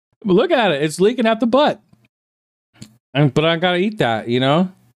Look at it. It's leaking out the butt. But I gotta eat that, you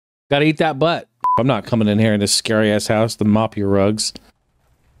know? Gotta eat that butt. I'm not coming in here in this scary-ass house to mop your rugs.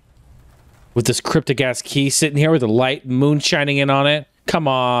 With this cryptic-ass key sitting here with the light moon shining in on it. Come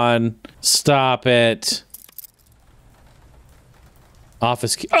on. Stop it.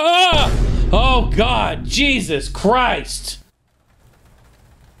 Office key. Ah! Oh, God. Jesus Christ.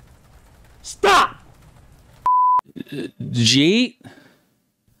 Stop! Did you eat?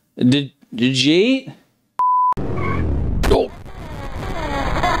 Did you eat? Oh.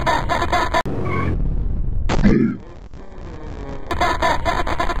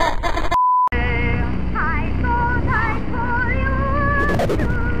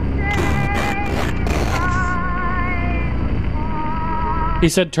 He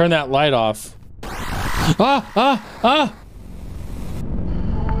said turn that light off.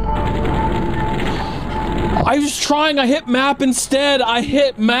 I was trying, I hit map instead.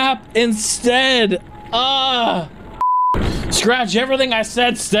 Scratch everything I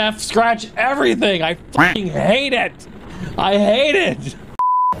said, Steph. Scratch everything. I fucking hate it. I hate it.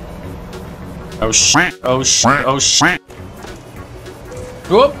 Oh shit. Oh shit. Oh shit.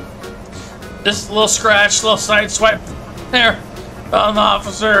 Whoop. Just a little scratch, little side swipe. There. On the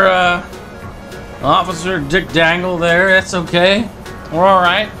Officer Dick Dangle there. That's okay. We're all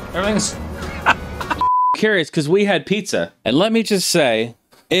right. Everything's curious because we had pizza, and let me just say,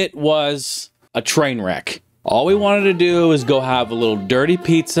 it was a train wreck. All we wanted to do was go have a little dirty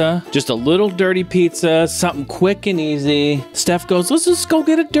pizza, just a little dirty pizza, something quick and easy. Steph goes, let's just go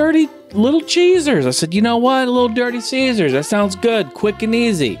get a dirty Little Caesars. I said, you know what? A little dirty Caesars. That sounds good. Quick and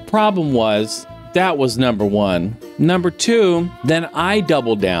easy. Problem was, that was number one. Number two, then I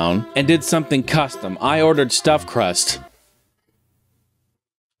doubled down and did something custom. I ordered stuffed crust.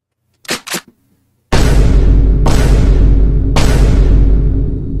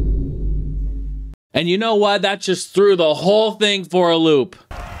 And you know what? That just threw the whole thing for a loop.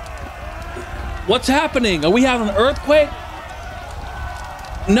 What's happening? Are we having an earthquake?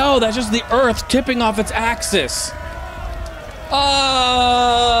 No, that's just the earth tipping off its axis.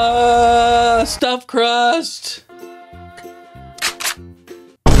 Stuffed crust.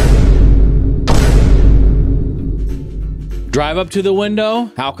 Drive up to the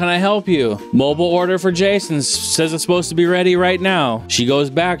window. How can I help you? Mobile order for Jason. Says it's supposed to be ready right now. She goes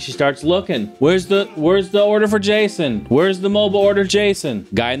back. She starts looking. Where's the order for Jason? Where's the mobile order Jason?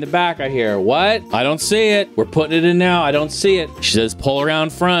 Guy in the back, I hear. What? I don't see it. We're putting it in now. I don't see it. She says pull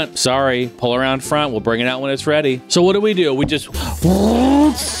around front. Sorry, pull around front. We'll bring it out when it's ready. So what do? We just pull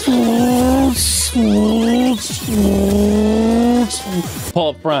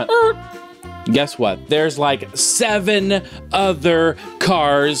up front. Guess what? There's like 7 other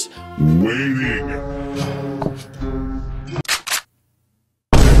cars waiting.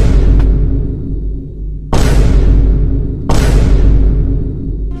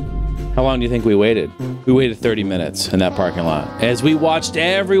 How long do you think we waited? We waited 30 minutes in that parking lot. As we watched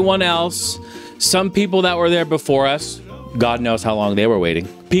everyone else, some people that were there before us, God knows how long they were waiting.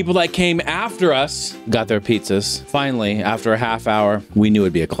 People that came after us got their pizzas. Finally, after a half hour, we knew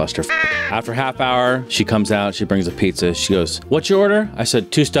it'd be a cluster. After a half hour, she comes out, she brings a pizza. She goes, what's your order? I said,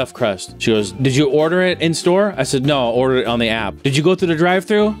 2 stuffed crust. She goes, did you order it in store? I said, no, I ordered it on the app. Did you go through the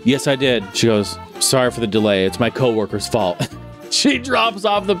drive-thru? Yes, I did. She goes, sorry for the delay. It's my coworker's fault. She drops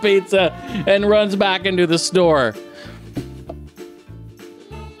off the pizza and runs back into the store.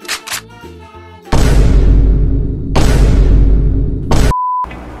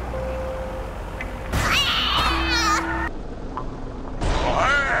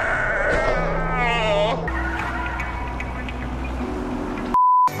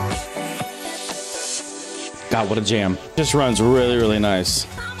 God, what a jam. Just runs really, really nice.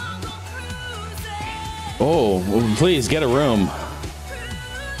 Oh, please get a room.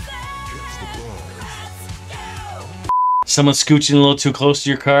 Someone scooching a little too close to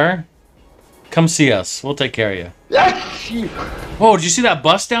your car? Come see us. We'll take care of you. Oh, did you see that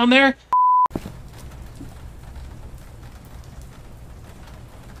bus down there?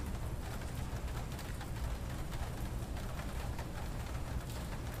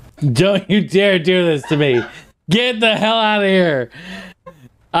 Don't you dare do this to me. Get the hell out of here.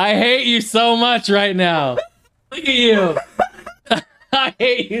 I hate you so much right now. Look at you. I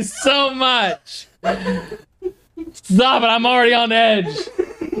hate you so much. Stop it. I'm already on edge.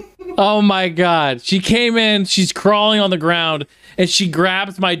 Oh my God. She came in. She's crawling on the ground and she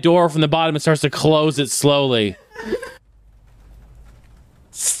grabs my door from the bottom and starts to close it slowly.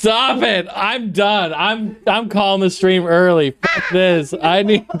 Stop it! I'm done. I'm calling the stream early. Fuck this. I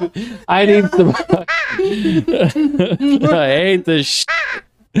need some. I hate this shit.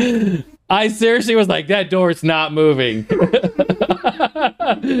 I seriously was like, that door's not moving.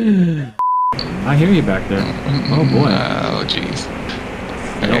 I hear you back there. Oh boy. Oh jeez.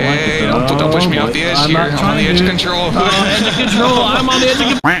 Hey, don't push me off the edge here. I'm on the edge of control. Edge of control. I'm on the edge of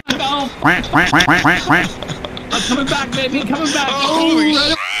control. I'm coming back, baby. Coming back. Oh, right over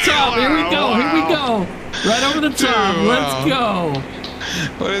the top. Here we go. Here we go. Right over the top. Let's go.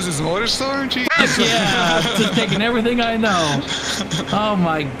 What is this, motor storm? Jeez. Yeah, just taking everything I know. Oh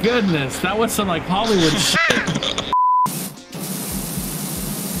my goodness. That was some like Hollywood shit.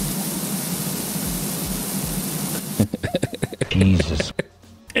 Jesus.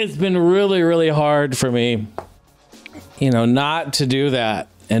 It's been really, really hard for me, you know, not to do that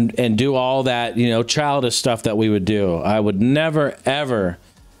and do all that, you know, childish stuff that we would do. I would never, ever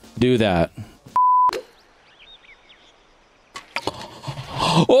do that.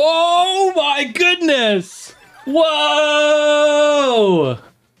 Oh my goodness! Whoa!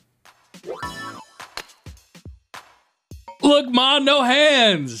 Look, ma, no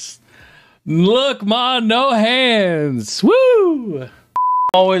hands. Look, ma, no hands. Woo!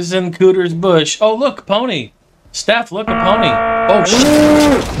 Always in Cooter's bush. Oh, look, pony. Steph, look, a pony. Oh,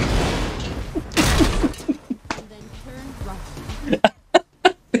 shit.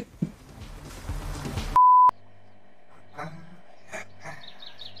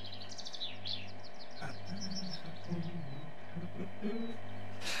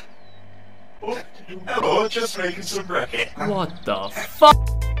 Oh, just making some bread. What the fuck?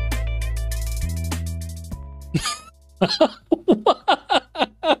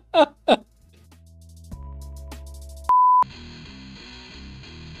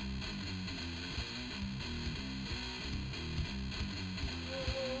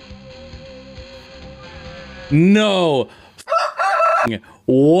 No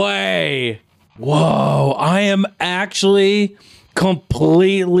way. Whoa, I am actually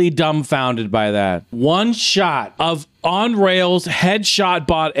completely dumbfounded by that. One shot of on rails headshot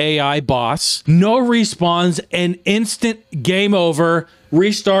bot AI boss, no respawns, and instant game over.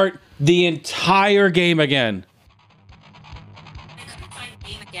 Restart the entire game again.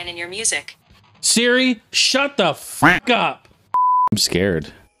 Game again in your music. Siri, shut the fuck up. I'm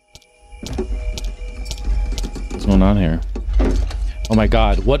scared. What's going on here? Oh my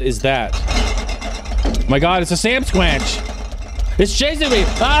god, what is that? Oh my god, it's a Sam Squanch. It's chasing me.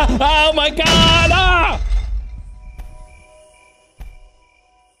 Ah, oh my god. Ah!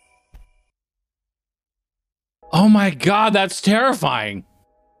 Oh my god, that's terrifying.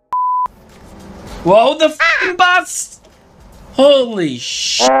 Whoa, the f***ing bus! Holy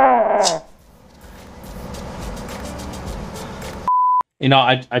shit. You know,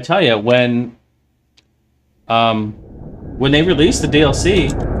 I tell you, when they release the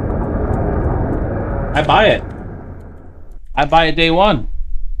DLC, I buy it. I buy it day one.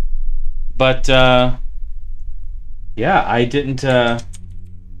 But yeah, I didn't know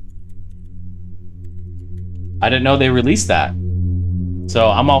they released that. So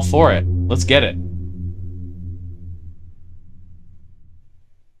I'm all for it. Let's get it.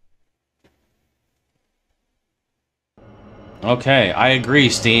 Okay, I agree,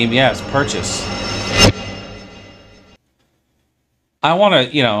 Steam. Yes, purchase. I want to,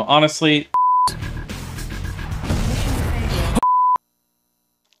 you know, honestly...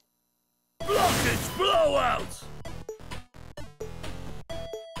 Blockage blowout!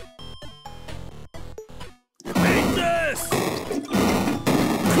 Eat this!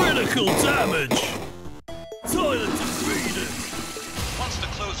 Critical damage! Toilet depleted! Once the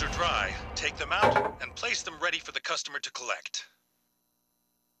clothes are dry, take them out and place them ready for the customer to collect.